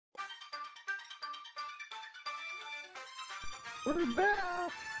We're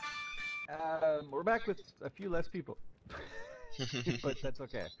back! We're back with a few less people. But that's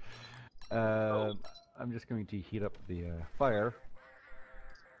okay. I'm just going to heat up the fire.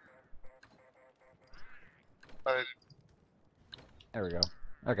 There we go.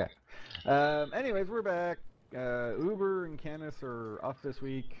 Okay. Anyways, we're back. Uber and Canus are off this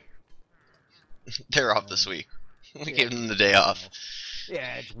week. They're off this week. We Yeah, gave them the day off.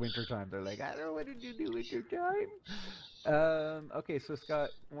 Yeah, it's winter time. They're like, I don't know what to do winter time. Okay, so Scott,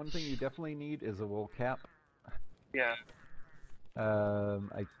 one thing you definitely need is a wool cap. Yeah.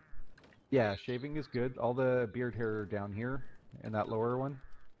 Yeah, shaving is good. All the beard hair down here in that lower one.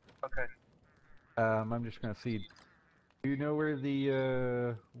 Okay. I'm just gonna see. Do you know where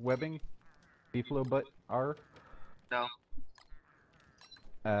the webbing, beefalo butt are? No.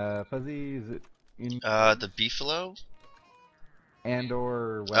 Fuzzy, is it in? The beefalo? And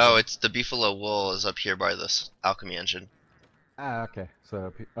or webbing? Oh, it's the beefalo wool is up here by this alchemy engine. Ah, okay.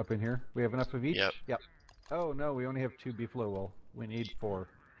 So up in here, we have enough of each. Yep. Oh no, we only have 2 beefalo wool. We need 4.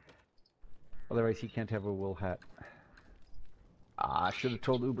 Otherwise, he can't have a wool hat. Ah, I should have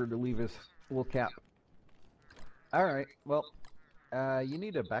told Uber to leave his wool cap. All right. Well, you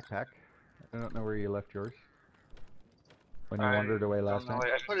need a backpack. I don't know where you left yours. When you wandered away last time.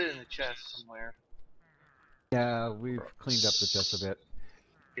 I put it in the chest somewhere. Yeah, we've cleaned up the chest a bit.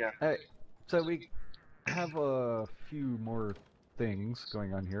 Yeah. Alright, so we have a few more things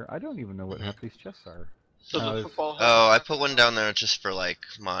going on here. I don't even know what half these chests are. So the football. Oh, I put one down there just for like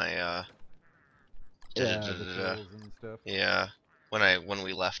my Yeah, the tools and stuff. Yeah, when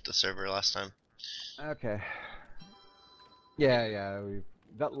we left the server last time. Okay. Yeah, we've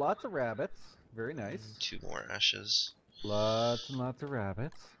got lots of rabbits. Very nice. 2 more ashes. Lots and lots of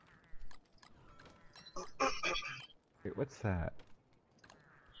rabbits. Wait, what's that?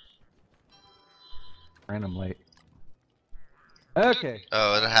 Random light. Okay.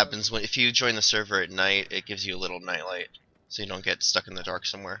 Oh, that happens when if you join the server at night. It gives you a little nightlight, so you don't get stuck in the dark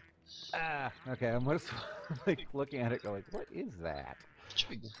somewhere. Ah, okay. I'm just like looking at it, going, "What is that?"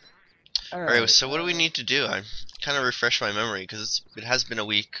 All right. So what do we need to do? I kind of refresh my memory because it has been a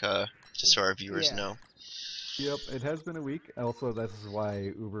week, just so our viewers know. Yep, it has been a week. Also, this is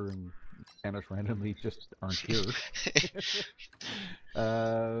why Uber and Canus randomly just aren't here.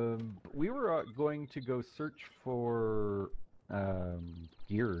 We were going to go search for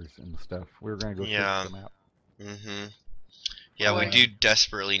gears and stuff. We were going to go search the map. Yeah, we do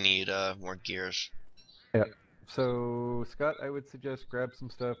desperately need more gears. Yeah. So, Scott, I would suggest grab some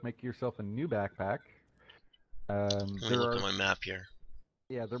stuff, make yourself a new backpack. Let me look at my map here.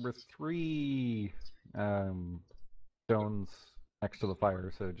 Yeah, there were 3 stones next to the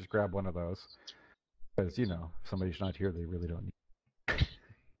fire, so just grab one of those. Because, you know, if somebody's not here, they really don't need.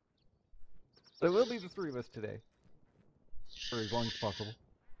 So it will be the 3 of us today. For as long as possible.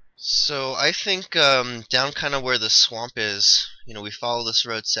 So I think down kind of where the swamp is, you know, we follow this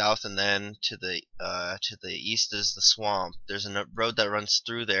road south, and then to the east is the swamp. There's a road that runs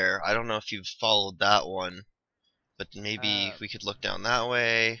through there. I don't know if you've followed that one, but maybe we could look down that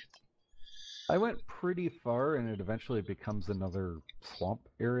way. I went pretty far, and it eventually becomes another swamp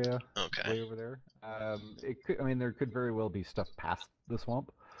area. Okay. Way over there. It could. I mean, there could very well be stuff past the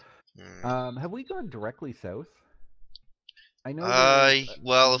swamp. Have we gone directly south? I know.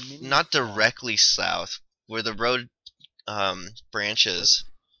 Well, not directly south. Where the road branches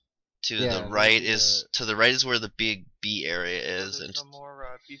to the right is where the big B area is. There's no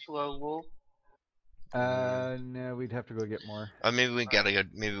more beefalo wool. No, we'd have to go get more. Maybe we gotta go.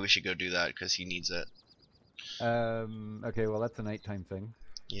 Maybe we should go do that because he needs it. Okay. Well, that's a nighttime thing.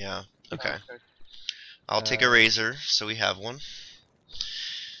 Yeah. Okay. I'll take a razor, so we have one.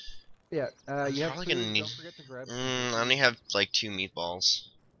 Yeah. You have probably food. gonna need. Don't forget to grab I only have like 2 meatballs.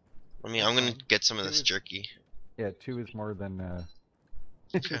 I'm gonna get some of this jerky. Yeah, 2 is more than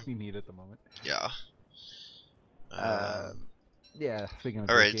we need at the moment. Yeah. Yeah. Speaking of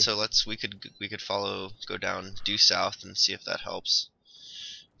all right, jerky. so we could go down due south and see if that helps.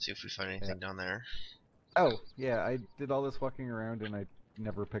 See if we find anything down there. Oh yeah, I did all this walking around and I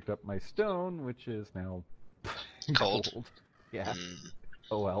never picked up my stone, which is now cold. Yeah.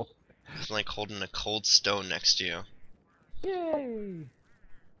 Oh well. It's like holding a cold stone next to you. Yay!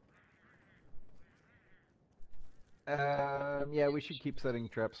 Yeah, we should keep setting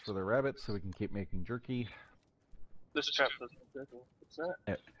traps for the rabbits so we can keep making jerky. This trap doesn't look good. What's that?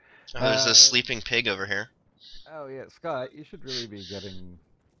 Yeah. Oh, there's a sleeping pig over here. Oh yeah, Scott, you should really be getting.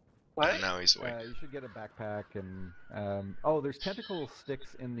 What? Now he's awake. You should get a backpack and oh, there's tentacle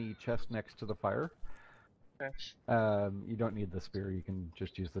sticks in the chest next to the fire. Okay. You don't need the spear. You can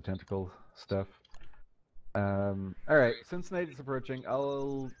just use the tentacle stuff. Alright, since night is approaching,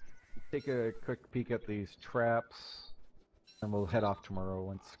 I'll take a quick peek at these traps, and we'll head off tomorrow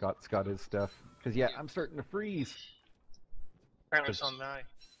once Scott's got his stuff. Because, yeah, I'm starting to freeze. Apparently so am I.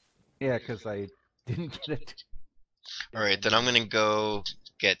 Yeah, because I didn't get it. Alright, then I'm gonna go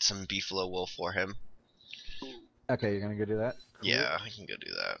get some beefalo wool for him. Okay, you're gonna go do that? Cool. Yeah, I can go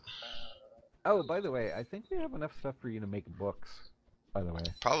do that. Oh, by the way, I think we have enough stuff for you to make books, by the way.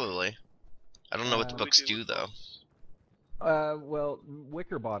 Probably. I don't know what the What do we books do do with though. books? Well,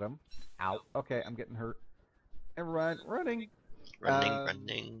 Wicker Bottom. Ow. Okay, I'm getting hurt. Everyone, running. Running, Um,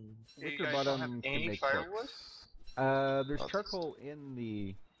 running. You Wicker guys don't have Bottom can any make firewood? books. There's Oh. charcoal in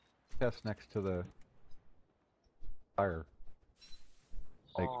the chest next to the fire.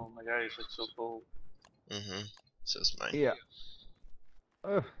 Like, Oh my god, it's like so cold. Mm-hmm. Says mine. yeah.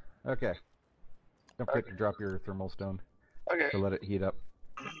 Okay. Don't forget to drop your thermal stone Okay. to let it heat up.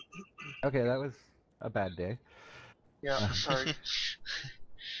 Okay, that was a bad day. Yeah, sorry.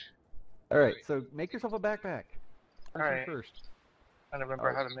 Alright, so make yourself a backpack. Alright. First. I don't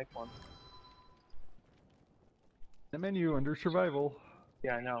remember how to make one. The menu under survival.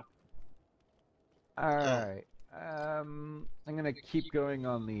 Yeah, I know. Alright. I'm gonna keep going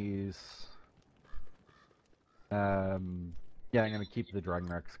on these. Yeah, I'm gonna keep the drawing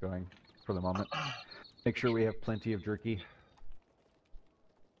marks going for the moment. Make sure we have plenty of jerky.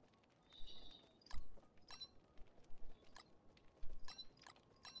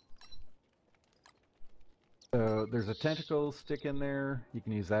 So there's a tentacle stick in there. You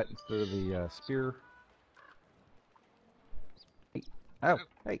can use that instead of the spear. Hey. Oh,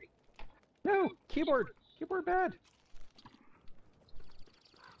 hey. No! Keyboard! Keyboard bad!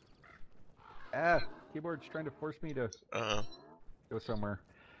 Ah, keyboard's trying to force me to go somewhere.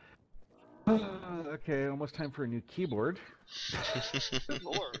 Okay, almost time for a new keyboard. Good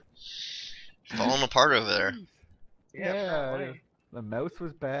lord. Falling apart over there. Yeah, apparently. The mouse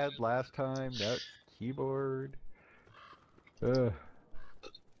was bad last time. Now it's keyboard. Ugh.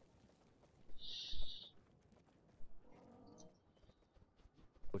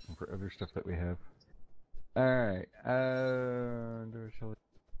 Looking for other stuff that we have. Alright.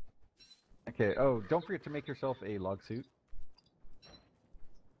 Okay, oh, don't forget to make yourself a log suit.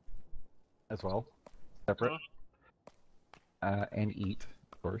 As well. Separate. And eat,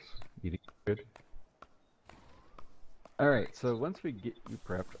 of course. Eating good. Alright, so once we get you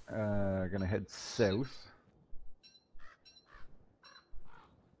prepped, gonna head south.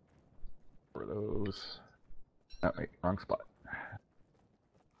 For those. Oh, wait, wrong spot.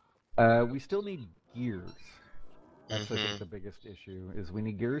 We still need gears. That's, I think, the biggest issue, is we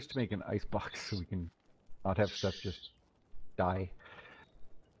need gears to make an ice box so we can not have stuff just die.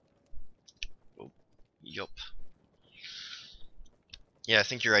 Yup. Yeah, I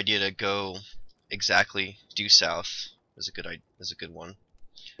think your idea to go exactly due south is a good one.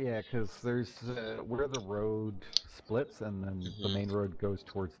 Yeah, because there's where the road splits and then the main road goes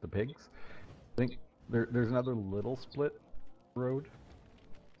towards the pigs. I think there's another little split road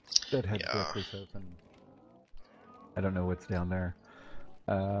that heads directly south, and I don't know what's down there.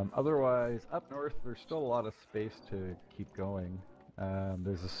 Otherwise, up north, there's still a lot of space to keep going.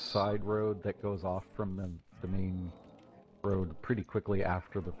 There's a side road that goes off from the main road pretty quickly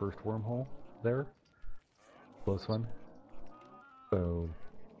after the first wormhole there. Close one. So,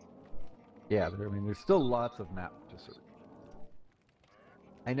 yeah, there's still lots of map to search.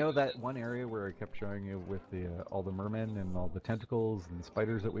 I know that one area where I kept showing you with all the mermen and all the tentacles and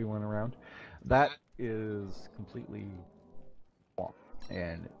spiders that we went around, that is completely swamp,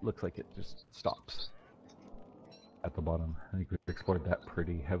 and it looks like it just stops at the bottom. I think we've explored that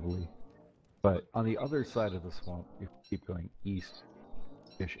pretty heavily. But on the other side of the swamp, if you keep going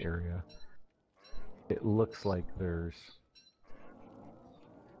east-ish area, it looks like there's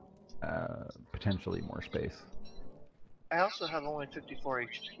potentially more space. I also have only 54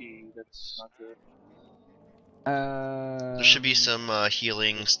 HP. That's not good. There should be some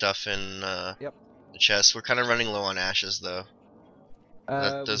healing stuff in the chest. We're kind of running low on ashes though.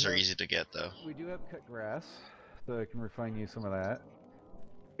 Those are easy to get though. We do have cut grass, so I can refine you some of that.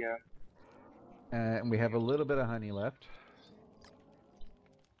 Yeah. And we have a little bit of honey left.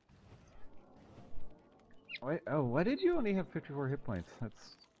 Wait, oh, why did you only have 54 hit points?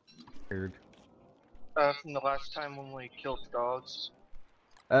 That's weird. From the last time when we killed dogs.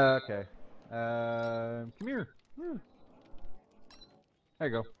 Okay. Come here. There you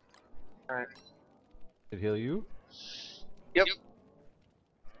go. Alright. Did it heal you? Yep.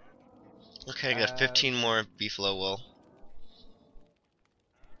 Okay, I got 15 more beefalo wool.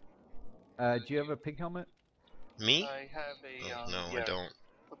 Do you have a pig helmet? Me? I have a, no, yeah, I don't.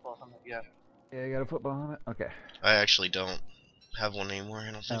 football helmet, yeah. Yeah, you got a football on it? Okay. I actually don't have one anymore,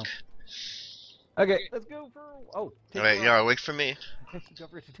 I don't think. Okay, let's go for... Oh, take Alright, the yeah, rock. wait for me. Go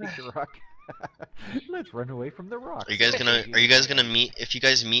for it to take the rock. Let's run away from the rocks. Are you guys gonna meet, if you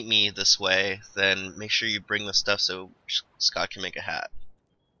guys meet me this way, then make sure you bring the stuff so Scott can make a hat.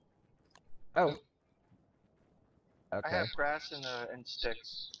 Oh. I Okay. have grass and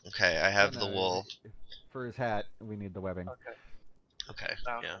sticks. Okay, I have No, the wool. For his hat, we need the webbing. Okay. Okay,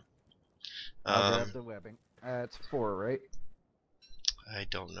 Oh. yeah. I'll grab the webbing. It's 4, right? I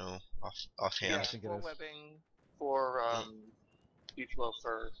don't know Yeah, offhand. I think it 4 is. webbing, 4 beefalo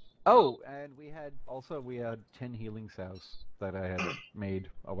fur. Oh, and we had 10 healing salves that I had made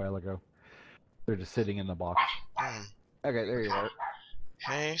a while ago. They're just sitting in the box. Okay, there you are.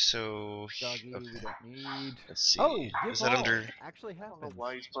 Okay, so Doggy, okay. we don't need. Let's see. Oh, Is that under? Actually I don't know happened.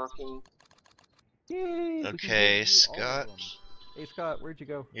 why he's barking. Yay! we can Okay, give you all of Scott. them. Hey Scott, where'd you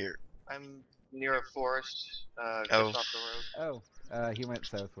go? Here. I'm near a forest, Oh. just off the road. Oh, he went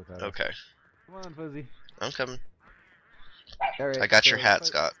south with us. Okay, Come on, Fuzzy. I'm coming. All right. I got your so hat,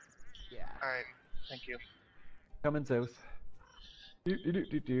 Scott. Yeah. Alright, thank you. Coming south. Okay,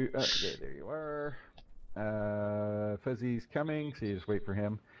 there you are. Fuzzy's coming, so you just wait for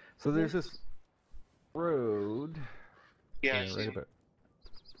him. So there's this road. Yeah, I see right him. about.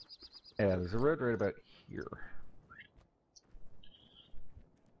 Yeah, there's a road right about here.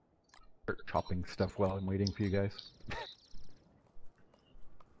 Start chopping stuff while I'm waiting for you guys.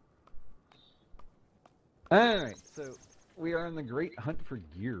 Alright, so we are on the great hunt for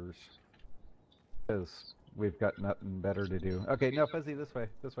gears. Because we've got nothing better to do. Okay, no, Fuzzy, this way,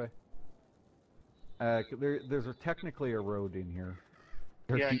 this way. There's technically a road in here.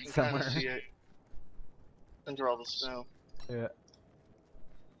 There Yeah, I feet can somewhere. kind of see it. Under all the snow. Yeah.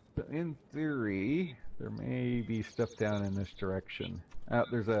 So in theory, there may be stuff down in this direction.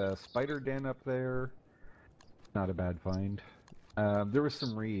 There's a spider den up there. Not a bad find. There was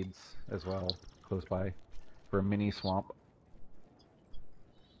some reeds as well, close by, for a mini swamp.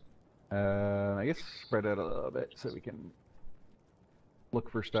 I guess spread out a little bit so we can look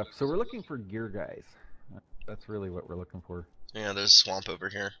for stuff. So we're looking for gear guys. That's really what we're looking for. Yeah, there's a swamp over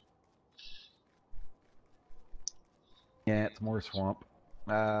here. Yeah, it's more swamp.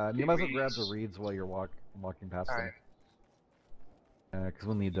 You might as well grab the reeds while you're walking past Alright. them. Because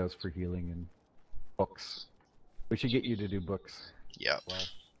we'll need those for healing and books. We should get you to do books. Yeah. Well,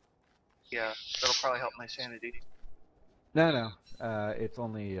 Yeah, that'll probably help my sanity. no. It's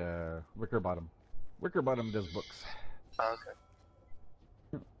only Wickerbottom. Wickerbottom does books. Oh,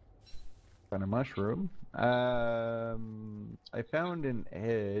 okay. Found a mushroom. I found an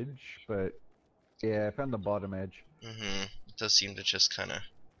edge, but yeah, I found the bottom edge. It does seem to just kind of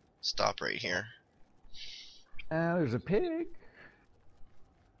stop right here. There's a pig.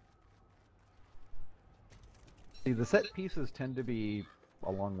 See, the set pieces tend to be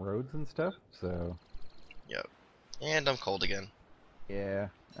along roads and stuff, so Yep. And I'm cold again. yeah.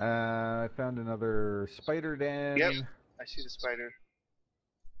 I found another spider den. Yep. I see the spider.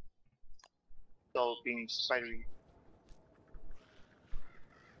 It's all being spidery.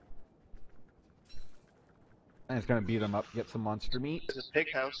 I'm just gonna beat them up, get some monster meat. There's a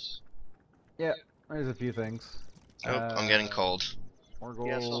pig house. Yeah, there's a few things. Oh, I'm getting cold. More gold.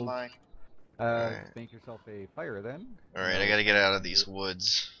 Yeah, so am I. Alright. Make yourself a fire then. Alright, I gotta get out of these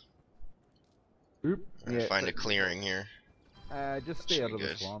woods. Oop. And Yeah, find a clearing here. just That stay should out be of the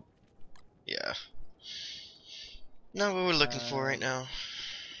good. swamp. Yeah. Not what we're looking for right now.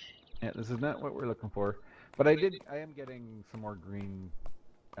 Yeah, this is not what we're looking for. But I am getting some more green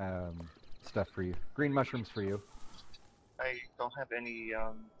stuff for you. Green mushrooms for you. I don't have any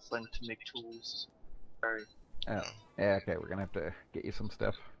flint to make tools. Sorry. Oh. Yeah, okay, we're gonna have to get you some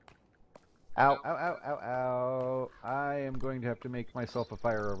stuff. Ow, ow, ow, ow, ow. I am going to have to make myself a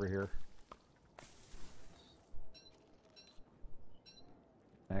fire over here.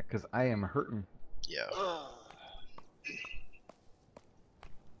 Because I am hurting. Yeah.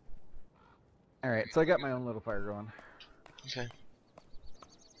 Alright, so I got my own little fire going. Okay.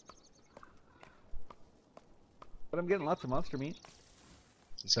 But I'm getting lots of monster meat.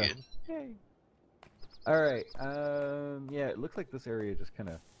 That's So. good. Yay. Alright, yeah, it looks like this area just kind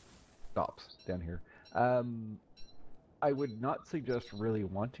of stops down here. I would not suggest really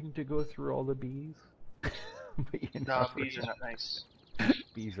wanting to go through all the bees. But you No, never bees are know. not nice.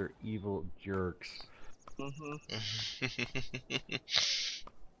 Bees are evil jerks.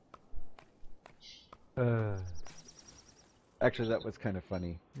 Actually, that was kind of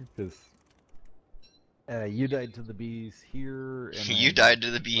funny because You died to the bees here, and You then, died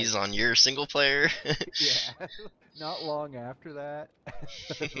to the bees on your single player. yeah, not long after that.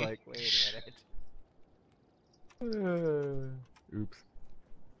 It's like, wait a minute. Oops.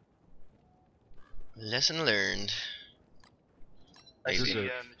 Lesson learned. I see Maybe.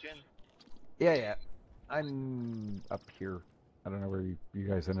 MadDjinn. Yeah, yeah. I'm up here. I don't know where you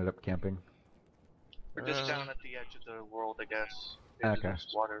guys ended up camping. We're just down at the edge of the world, I guess. The edge of Okay. this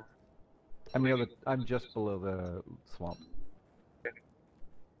water. I'm just below the swamp.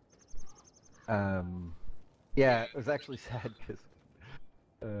 Yeah, it was actually sad because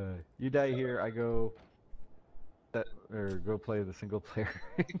you die here, I go go play the single player,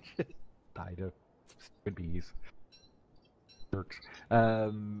 just die to stupid bees. Jerks.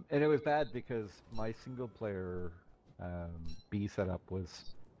 And it was bad because my single player bee setup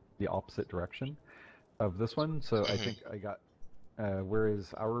was the opposite direction of this one, so I think I got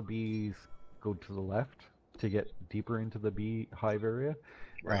whereas our bees go to the left to get deeper into the bee hive area,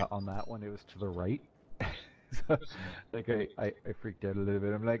 Right. on that one it was to the right. So, like I freaked out a little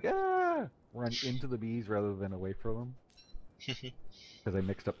bit. I'm like, run into the bees rather than away from them because I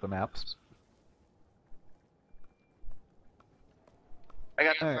mixed up the maps. I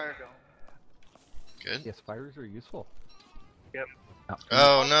got the Alright. fire going. Good. Yes, fires are useful. Yep.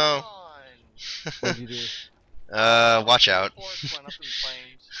 Oh no. Come What'd you do? Watch on! out. The forest went up in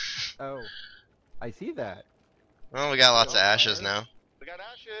flames. Oh, I see that. Well, we got lots of Oh, ashes fire. now. We got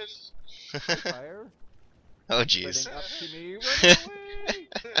ashes. Fire. Oh jeez. Spreading up to me. Run away!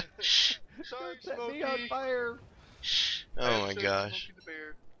 Sorry, Don't set Smokey. me on fire. Oh my gosh.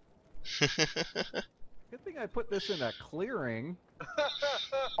 Smokey the bear. Good thing I put this in a clearing.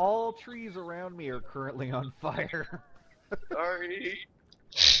 All trees around me are currently on fire. Sorry.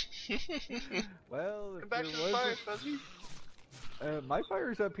 Well, if Come back there to the was fire, Fuzzy. my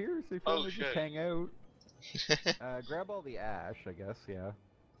fire's up here, so if you Oh, want to just shit. hang out, grab all the ash, I guess. Yeah.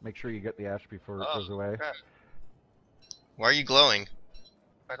 Make sure you get the ash before it Oh, goes away. crap. Why are you glowing?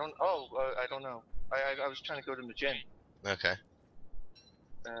 I don't. Oh, I don't know. I was trying to go to MadDjinn. Okay.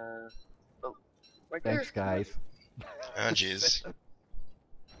 Oh, right Thanks, there. guys. Oh jeez.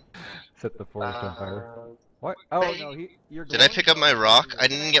 Set the forest on fire. Uh, What? Oh Hey, no, you're. Did I glowing, pick up so my I'll rock? do I that.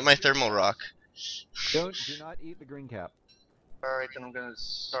 didn't get my thermal rock. Do not eat the green cap. Alright, then I'm gonna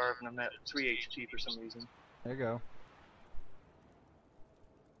starve and I'm at 3 HP for some reason. There you go.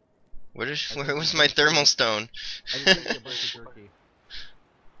 Where was my thermal stone? I just gave you a bunch of jerky.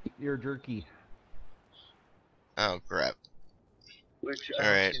 Eat your jerky. Oh crap. Which, All I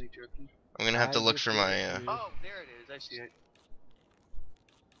don't right. see any jerky. I'm gonna have I to look just for gave my. it to you. Oh, there it is. I see it.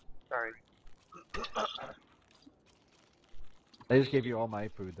 Sorry. I just gave you all my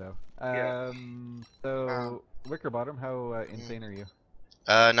food though. Yeah. So Wicker Bottom, how insane are you?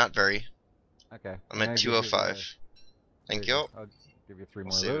 Not very. Okay. I'm I'll at give you the- 205. Thank there you. go. I'll give you 3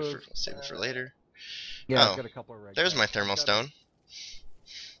 We'll more of save it those. for save it for later. Yeah, Oh, I've got a couple of red There's caps. my I've thermal got stone.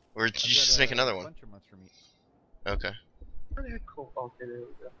 Or did I've you got just make another a one? bunch of mushroom meat. Okay. Where the heck? Cool. Okay, there we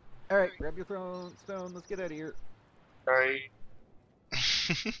go. Alright, grab your stone, let's get out of here. Sorry.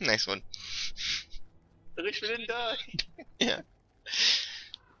 Nice one. At least we didn't die. Yeah.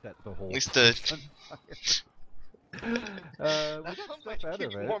 Set the whole At least place on fire. We That got might stuff out keep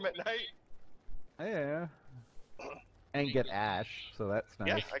of you it. warm at night. Yeah. And get ash, so that's nice.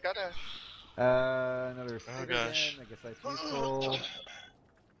 Yeah, I got ash. Another spider gosh. den, I guess that's useful.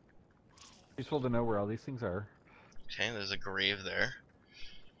 Useful to know where all these things are. Okay, there's a grave there.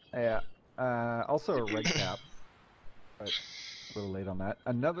 Yeah. Also a red cap. But a little late on that.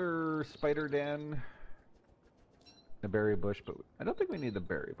 Another spider den. A berry bush, but I don't think we need the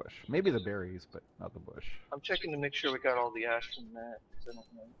berry bush. Maybe the berries, but not the bush. I'm checking to make sure we got all the ash from that, 'cause I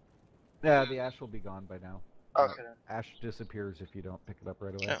don't know. Yeah, the ash will be gone by now. Okay then. Ash disappears if you don't pick it up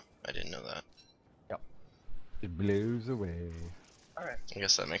right away. Oh, I didn't know that. It blows away. Alright. I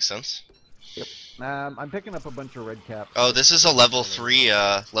guess that makes sense. I'm picking up a bunch of red caps. Oh, this is a level 3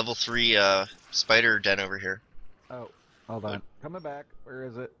 spider den over here. Oh, hold on. Coming back. Where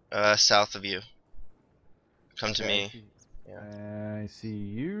is it? South of you. Come to Okay, I me. see- Yeah. I see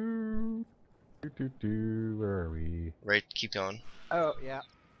you. Where are we? Right, keep going. Oh, yeah.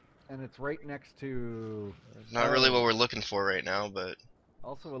 And it's right next to... Not really what we're looking for right now, but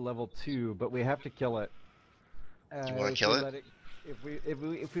Also a level 2, but we have to kill it. You wanna if kill we it? let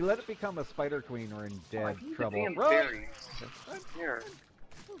if we let it become a spider queen, we're in Oh, I dead need the trouble. damn Run! berries. Here.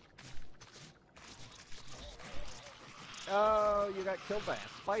 Oh, you got killed by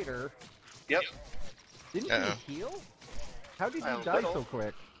a spider. Yep. Didn't Uh-oh. you heal? How did you A die little. so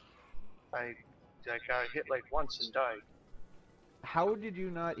quick? I got hit like once and died. How did you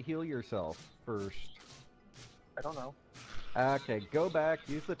not heal yourself first? I don't know. Okay, go back,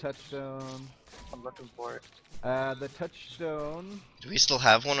 use the touchstone. I'm looking for it. The touchstone. Do we still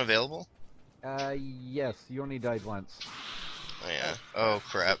have one available? Yes, you only died once. Oh yeah. Oh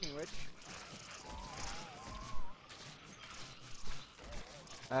crap. Speaking of which,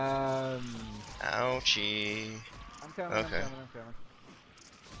 Ouchie. I'm coming, Okay. I'm coming.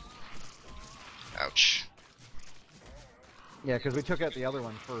 Ouch. Yeah, because we took out the other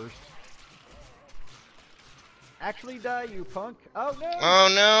one first. Actually die, you punk! Oh no! Oh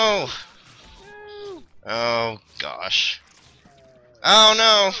no! No! Oh gosh. Oh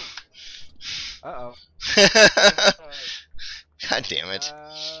no! Uh-oh. God damn it.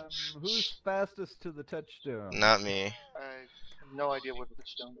 Who's fastest to the touchstone? Not me. I have no idea what the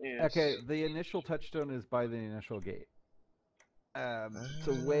touchstone is. Okay, the initial touchstone is by the initial gate. It's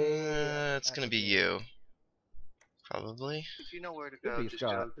away. It's at gonna the be gate. you. Probably. If you know where to Could go, be just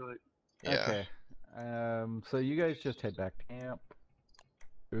Scott. go to it. Yeah. Okay. So you guys just head back to camp.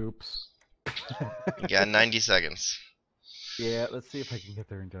 Oops. You got 90 seconds. Yeah, let's see if I can get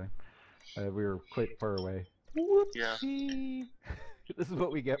there in time. We were quite far away. Yeah. Whoopsie. This is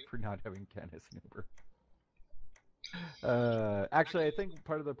what we get for not having Canus and Uber. Actually, I think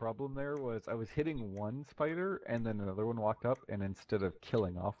part of the problem there was I was hitting one spider and then another one walked up, and instead of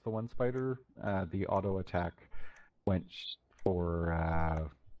killing off the one spider, the auto attack went for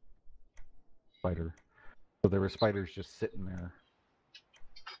spider. So there were spiders just sitting there.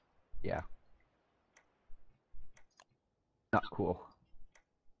 Yeah. Not cool.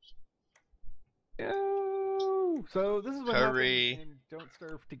 No! So this is what Hurry. happens in Don't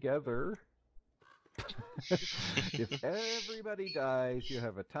Starve Together. If everybody dies, you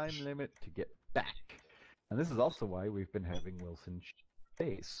have a time limit to get back. And this is also why we've been having Wilson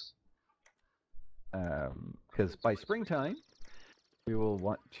base. Because by springtime, we will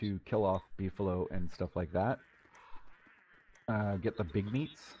want to kill off beefalo and stuff like that. Get the big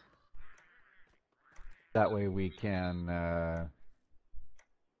meats. That way we can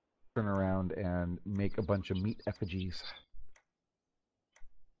turn around and make a bunch of meat effigies.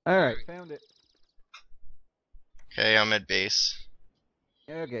 Alright, found it. Okay, I'm at base.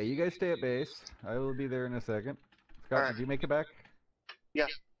 Okay, you guys stay at base. I will be there in a second. Scott, Alright. did you make it back? Yeah.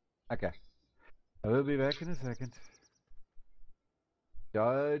 Okay. I will be back in a second.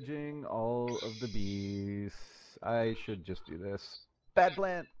 Dodging all of the bees. I should just do this. Bad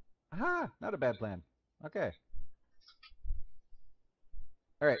plan! Aha! Not a bad plan. Okay.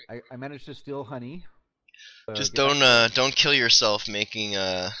 Alright, I managed to steal honey. Just get back don't kill yourself making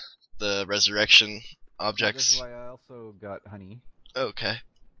the resurrection This objects. is why I also got honey. Okay.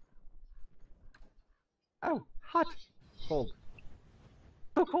 Oh, hot! Cold.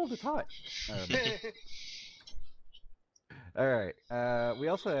 So cold, it's hot. Alright, we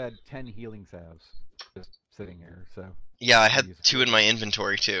also had 10 healing salves just sitting here, so... Yeah, I had Use 2 in my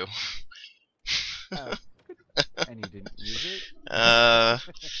inventory too. Oh, and you didn't use it?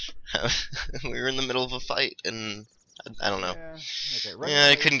 We were in the middle of a fight, and I don't know. Yeah, okay, right Yeah, I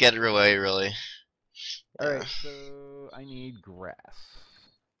away. couldn't get it away really. Alright, so I need grass.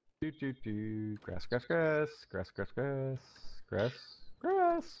 Grass, grass, grass, grass, grass, grass, grass,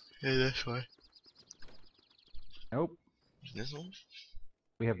 grass. Yeah, that's why. Nope, This one?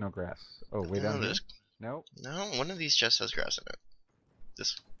 we have no grass. Oh, way No, down here? there's Nope. no. One of these chests has grass in it.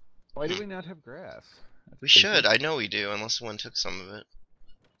 This. Why do we not have grass? That's We basic. should. I know we do, unless someone took some of it.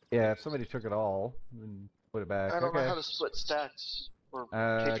 Yeah, if somebody took it all and put it back. I don't know okay. how to split stacks. Or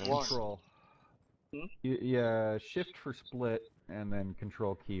take one. Control. Hmm? Yeah, shift for split, and then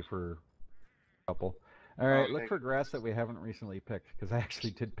control key for couple. Alright, look Okay. for grass that we haven't recently picked, because I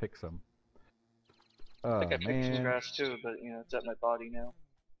actually did pick some. I Oh, think I picked some man. grass too, but you know, it's at my body now.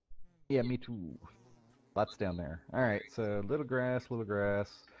 Yeah, me too. Lots down there. Alright, so little grass, little grass.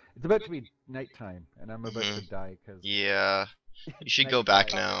 It's about to be nighttime, and I'm about to die, because... Yeah. You should go back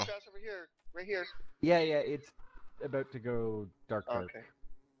Oh, now. there's grass over here. Right here. Yeah, it's about to go dark. Okay.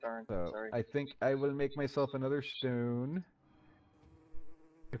 Darn. So Sorry. I think I will make myself another stone.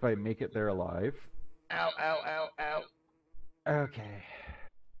 If I make it there alive. Ow, ow, ow, ow. Okay.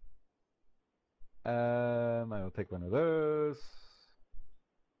 I will take one of those.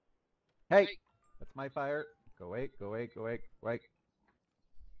 Hey! That's my fire. Go away, go away, go away, go away.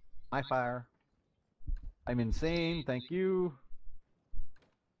 My fire. I'm insane, thank you.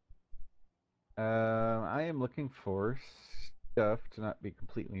 I am looking for stuff to not be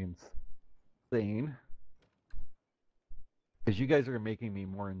completely insane. Because you guys are making me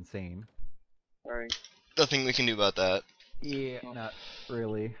more insane. Sorry. Nothing we can do about that. Yeah, not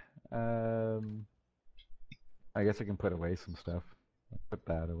really. I guess I can put away some stuff. Put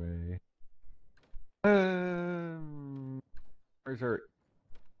that away. Where's our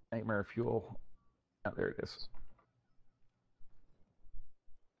nightmare fuel? Oh, there it is.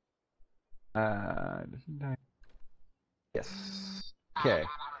 Yes. Okay.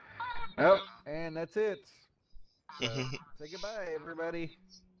 Oh, and that's it. So, say goodbye, everybody.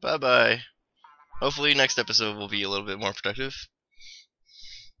 Bye bye. Hopefully next episode will be a little bit more productive.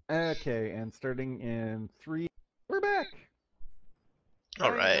 Okay, and starting in 3, we're back. All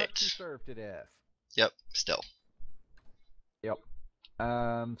Trying not right. to starve to death. Yep. Still. Yep.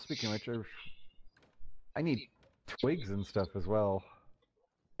 Speaking of which, I need twigs and stuff as well.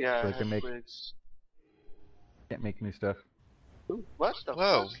 Yeah, So I I can have make. twigs. Can't make new stuff. Ooh, what the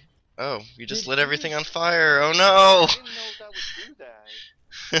Whoa. fuck? Oh, you just Did lit you- everything on fire. Oh no. I didn't know that would do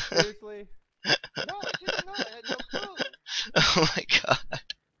that. Seriously? No, I didn't know. I had no clue. Oh my god.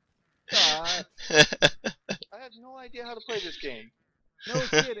 God. I had no idea how to play this game. No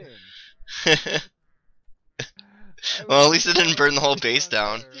kidding. Well, at least it didn't burn the whole base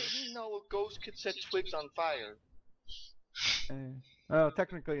down. I didn't know a ghost could set twigs on fire. Well,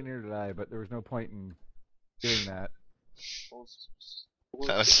 technically neither did I, but there was no point in doing that.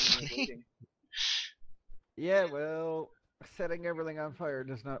 That was sitting here funny. waiting. Yeah, well, setting everything on fire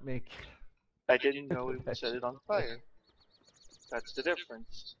does not make. I didn't know it would set it on fire. That's the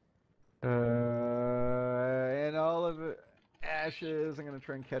difference. And all of it. Ashes. I'm gonna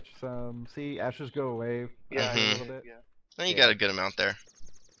try and catch some. See, ashes go away. Yeah, Mhm. I a did, little bit. yeah. Well, you got a good amount there.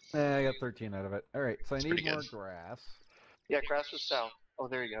 I got 13 out of it. All right, so I need pretty more good. grass. Yeah, grass was south. Oh,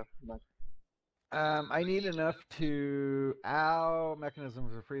 there you go. I need enough to. Ow!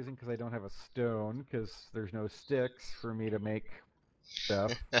 Mechanisms are freezing because I don't have a stone because there's no sticks for me to make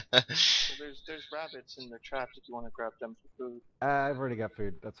stuff. Well, there's rabbits in the traps if you want to grab them for food. I've already got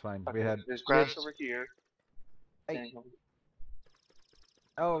food. That's fine. Okay, We had. there's grass over here. Hey. And-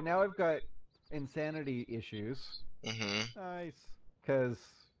 Oh, now I've got insanity issues. Mhm. Nice, because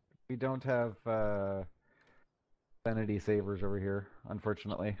we don't have sanity savers over here,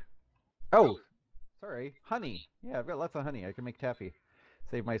 unfortunately. Oh, sorry, honey. Yeah, I've got lots of honey. I can make taffy.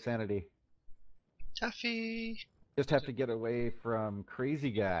 Save my sanity. Taffy. Just have to get away from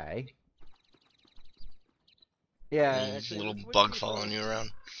crazy guy. Yeah, actually, Little this wouldn't bug be following so, you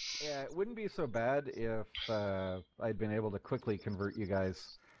around. Yeah, it wouldn't be so bad if I'd been able to quickly convert you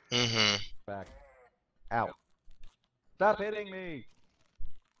guys Mhm. back. Ow! Stop hitting me!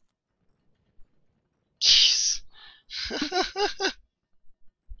 Jeez.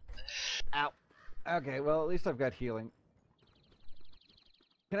 Ow. Okay, well, at least I've got healing.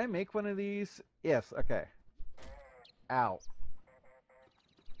 Can I make one of these? Yes, okay. Ow.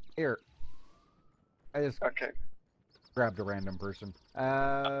 Here. I just Okay. grabbed a random person.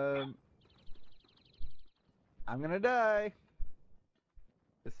 I'm gonna die.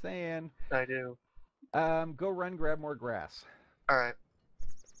 Just saying. I do. Go run, grab more grass. Alright.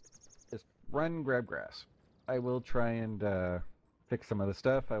 Just run, grab grass. I will try and fix some of the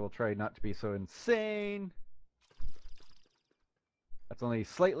stuff. I will try not to be so insane. That's only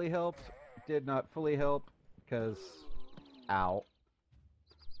slightly helped. Did not fully help because, ow.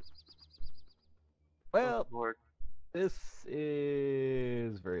 Well, Oh, Lord. this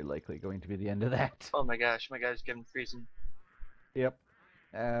is very likely going to be the end of that. Oh my gosh, my guy's getting freezing. Yep.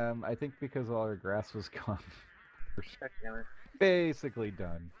 I think because all our grass was gone. We're God damn it. basically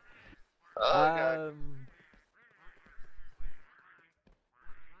done. Oh god.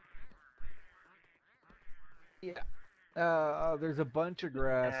 Yeah. There's a bunch of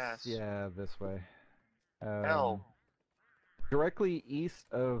grass. Ass. Yeah, this way. Hell. Directly east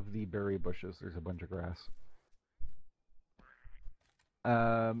of the berry bushes, there's a bunch of grass.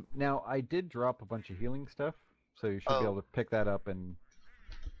 Now I did drop a bunch of healing stuff, so you should be able to pick that up and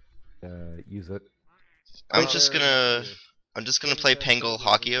use it. I'm Right just there, gonna here. I'm just gonna play Pengle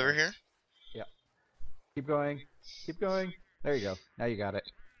hockey over here. Keep going. Keep going. There you go. Now you got it.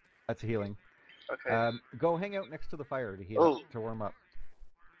 That's healing. Okay. Go hang out next to the fire to heal Oh. up, to warm up.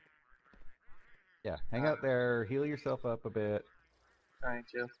 Yeah, hang out there, heal yourself up a bit. Trying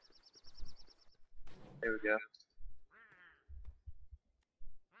to. There we go.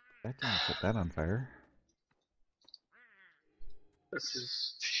 That didn't set that on fire. This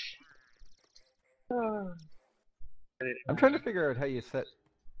is. I'm trying to figure out how you set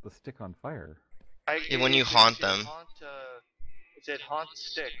the stick on fire. When you haunt them. It said haunt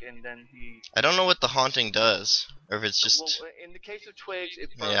stick, and then he. I don't know what the haunting does, or if it's just Well, in the case of twigs, it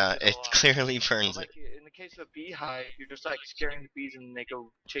burns. yeah, it it a lot. clearly burns Like it. in the case of a beehive, you're just like scaring the bees, and they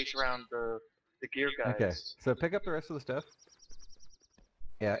go chase around the gear guys. Okay, so pick up the rest of the stuff.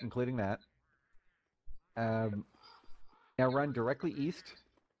 Yeah, including that. Now run directly east.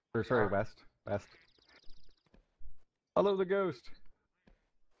 Or sorry, west. West. Follow the ghost.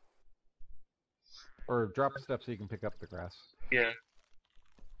 Or drop a step so you can pick up the grass. Yeah.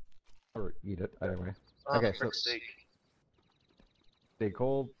 Or eat it, either way. Oh, Okay, for so frick's sake. stay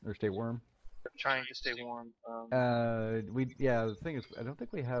cold or stay warm. I'm trying to stay warm. The thing is, I don't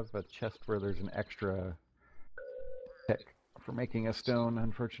think we have a chest where there's an extra pick for making a stone,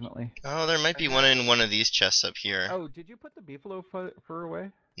 unfortunately. Oh, there might be one in one of these chests up here. Oh, did you put the beefalo fur away?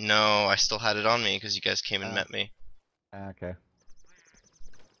 No, I still had it on me because you guys came and met me. Okay.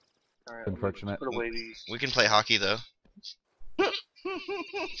 Alright, Unfortunate. put away these. We can play hockey though. I'm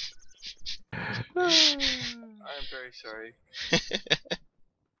very sorry.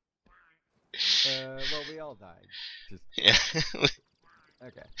 Well, we all died. Just Yeah.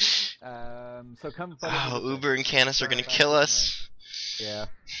 okay. So come follow me Oh, this way. Uber and Canus are gonna kill us. Yeah,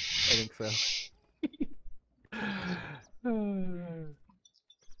 I think so.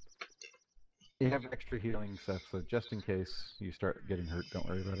 You have extra healing stuff, so just in case you start getting hurt, don't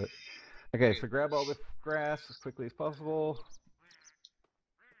worry about it. Okay, so grab all the grass as quickly as possible.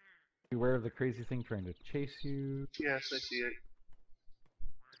 Beware of the crazy thing trying to chase you. Yes, I see it.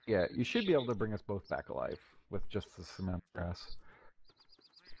 Yeah, you should be able to bring us both back alive with just this amount of grass.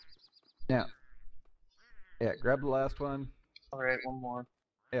 Now, yeah, grab the last one. Alright, one more.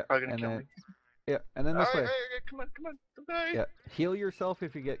 Yeah, Probably gonna and kill then me. yeah, and then this way. Alright, come on, come on. Don't die. Yeah, heal yourself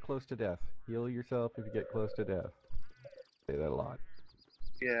if you get close to death. Heal yourself if you get close to death. Say that a lot.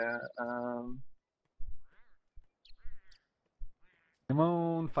 Yeah, Come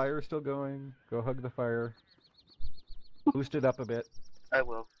on, fire's still going. Go hug the fire. Boost it up a bit. I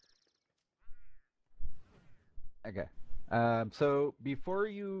will. Okay. So before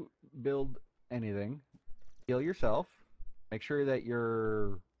you build anything, heal yourself. Make sure that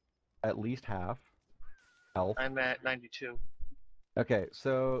you're at least half health. I'm at 92. Okay,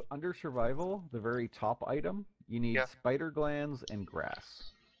 so under survival, the very top item, you need Yeah. spider glands and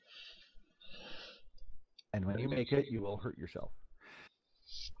grass. And when you make it, you will hurt yourself.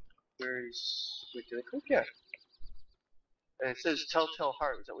 Where's... Wait, did I click? Yeah. It says Telltale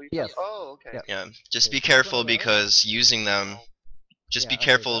Heart. Is that what you Yes. said? Oh, okay. Yeah. Yeah, just Okay, be so careful some of those- because using them, just be Yeah, okay,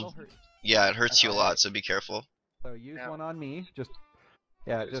 careful. that'll hurt. Yeah, it hurts you a Okay. lot, so be careful. So use Yeah. one on me. Just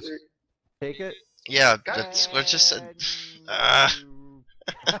just Is take it. Yeah, that's what I just said.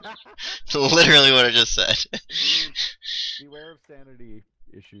 Literally what I just said. Beware of sanity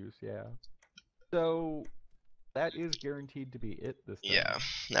issues, yeah. So that is guaranteed to be it this time. Yeah,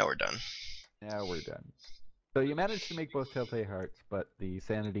 now we're done. Now we're done. So you managed to make both Telltale Hearts, but the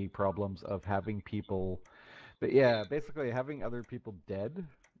sanity problems of having people, but yeah, basically having other people dead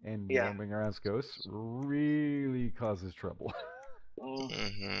and Yeah. roaming around as ghosts really causes trouble.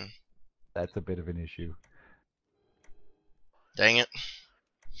 Mm-hmm. That's a bit of an issue. Dang it.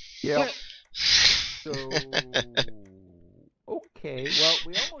 Yeah. So okay, well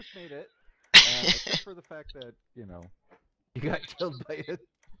we almost made it, except for the fact that you got killed by an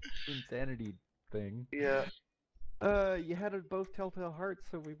insanity thing. Yeah, You had both Telltale Hearts,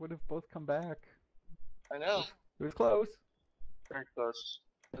 so we would have both come back. I know. It was close. Very close.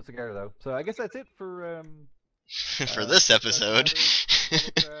 No cigar though. So I guess that's it for For this episode.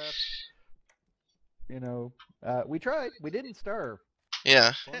 PolyCraft. We tried. We didn't starve.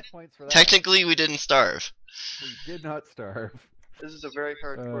 Yeah. Bonus points for that. Technically, we didn't starve. We did not starve. This is a very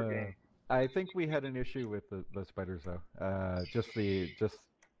hardcore game. I think we had an issue with the spiders though. Just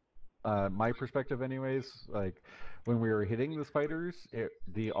my perspective anyways, like when we were hitting the spiders,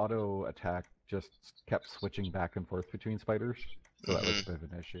 the auto attack just kept switching back and forth between spiders. So that was a bit of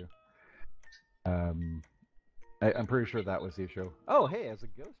an issue. I'm pretty sure that was the issue. Oh hey, as a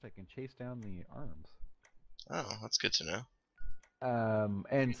ghost I can chase down the arms. Oh, that's good to know.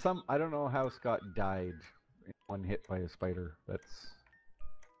 And I don't know how Scott died in one hit by a spider. That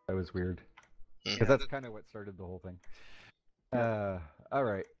was weird. Because that's kind of what started the whole thing.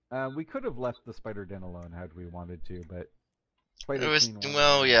 Alright. We could have left the spider den alone had we wanted to, but It was with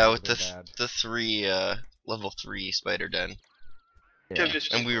the three level 3 spider den. Yeah.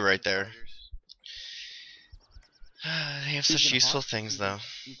 And we were right there. They have such can useful haunt- things you though.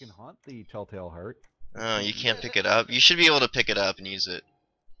 You can haunt the Telltale Heart. Oh, you can't pick it up. You should be able to pick it up and use it.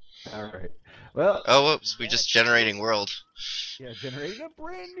 Alright. Well. Oh, whoops! We just generating world. Yeah, generating a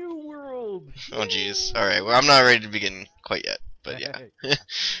brand new world. Oh, jeez. All right. Well, I'm not ready to begin quite yet, but yeah.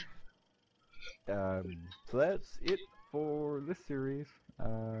 So that's it for this series.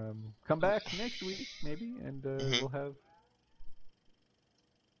 Come back next week maybe, and we'll have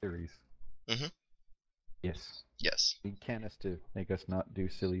series. Yes. Yes. Need Canus to make us not do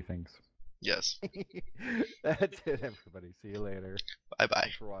silly things. Yes. That's it, everybody. See you later. Bye bye.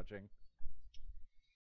 Thanks for watching.